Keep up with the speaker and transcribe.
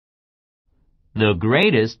The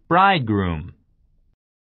greatest bridegroom.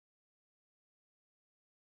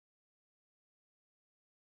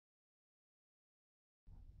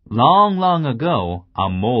 Long, long ago, a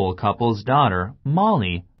mole couple's daughter,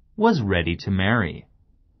 Molly, was ready to marry.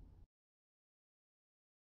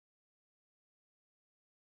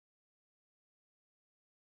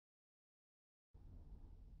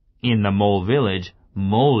 In the mole village,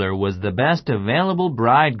 Molar was the best available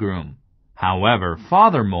bridegroom. However,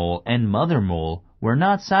 Father Mole and Mother Mole were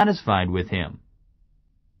not satisfied with him.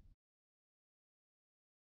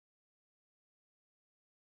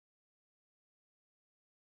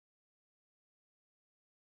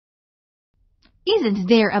 Isn't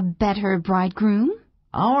there a better bridegroom?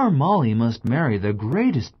 Our Molly must marry the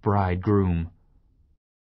greatest bridegroom.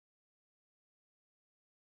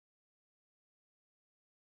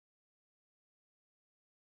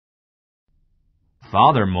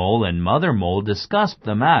 Father Mole and Mother Mole discussed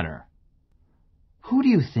the matter. Who do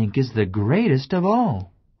you think is the greatest of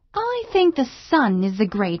all? I think the sun is the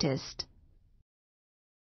greatest.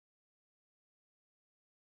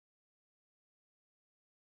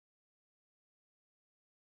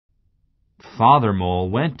 Father Mole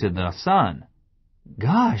went to the sun.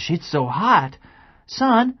 Gosh, it's so hot.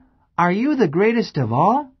 Sun, are you the greatest of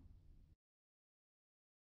all?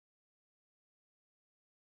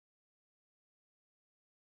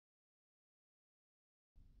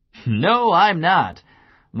 No, I'm not.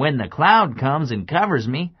 When the cloud comes and covers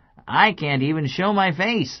me, I can't even show my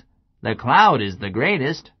face. The cloud is the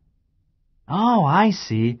greatest. Oh, I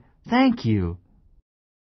see. Thank you.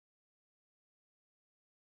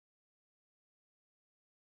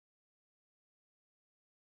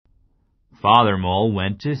 Father Mole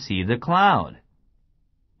went to see the cloud.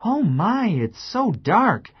 Oh my, it's so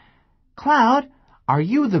dark. Cloud, are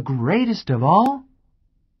you the greatest of all?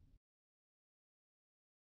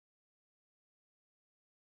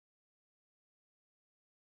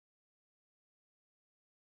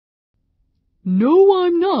 No,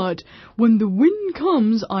 I'm not. When the wind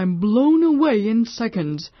comes, I'm blown away in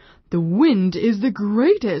seconds. The wind is the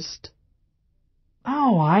greatest.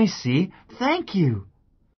 Oh, I see. Thank you.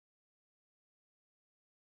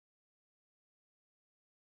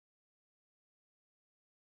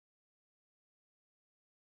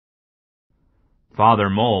 Father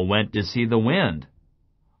Mole went to see the wind.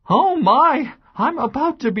 Oh my, I'm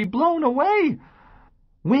about to be blown away.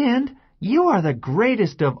 Wind, you are the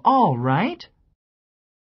greatest of all, right?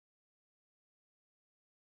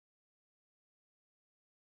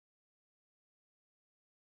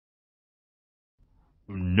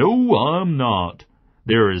 No, I'm not.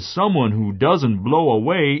 There is someone who doesn't blow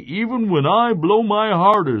away even when I blow my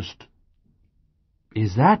hardest.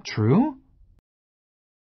 Is that true?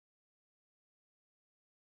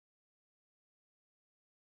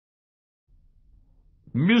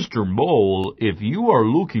 Mr. Mole, if you are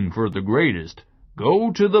looking for the greatest,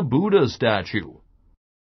 go to the Buddha statue.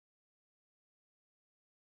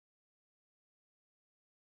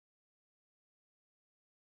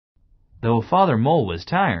 Though Father Mole was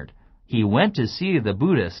tired, he went to see the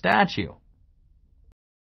Buddha statue.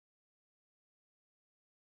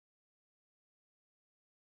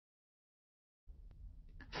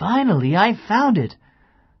 Finally, I found it.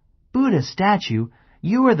 Buddha statue,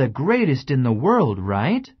 you are the greatest in the world,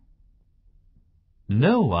 right?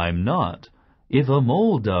 No, I'm not. If a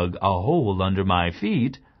mole dug a hole under my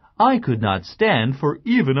feet, I could not stand for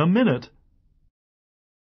even a minute.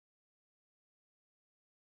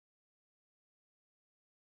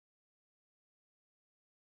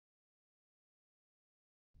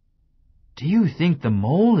 Do you think the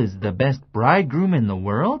mole is the best bridegroom in the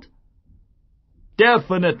world?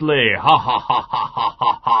 Definitely! Ha ha ha ha ha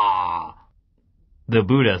ha ha! The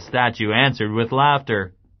Buddha statue answered with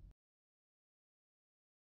laughter.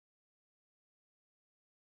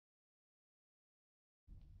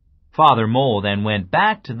 Father Mole then went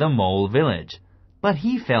back to the mole village, but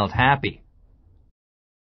he felt happy.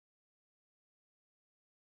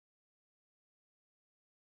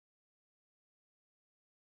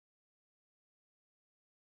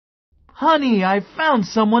 Honey, I've found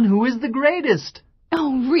someone who is the greatest.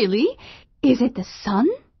 Oh, really? Is it the sun?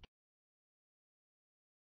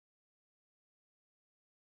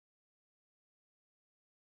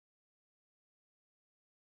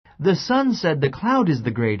 The sun said the cloud is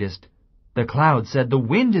the greatest. The cloud said the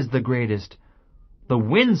wind is the greatest. The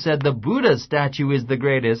wind said the Buddha statue is the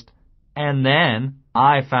greatest. And then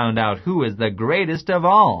I found out who is the greatest of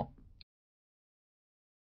all.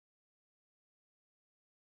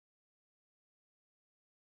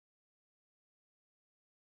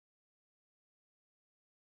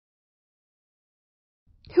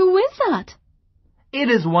 Who is that? It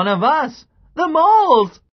is one of us, the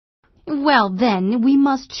moles! Well, then, we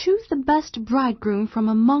must choose the best bridegroom from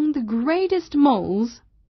among the greatest moles.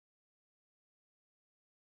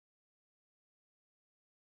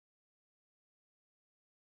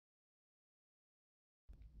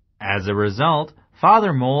 As a result,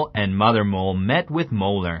 Father Mole and Mother Mole met with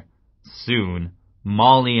Molar. Soon,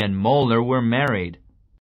 Molly and Molar were married.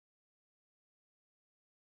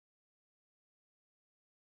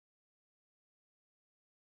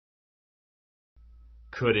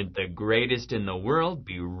 Couldn't the greatest in the world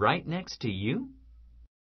be right next to you?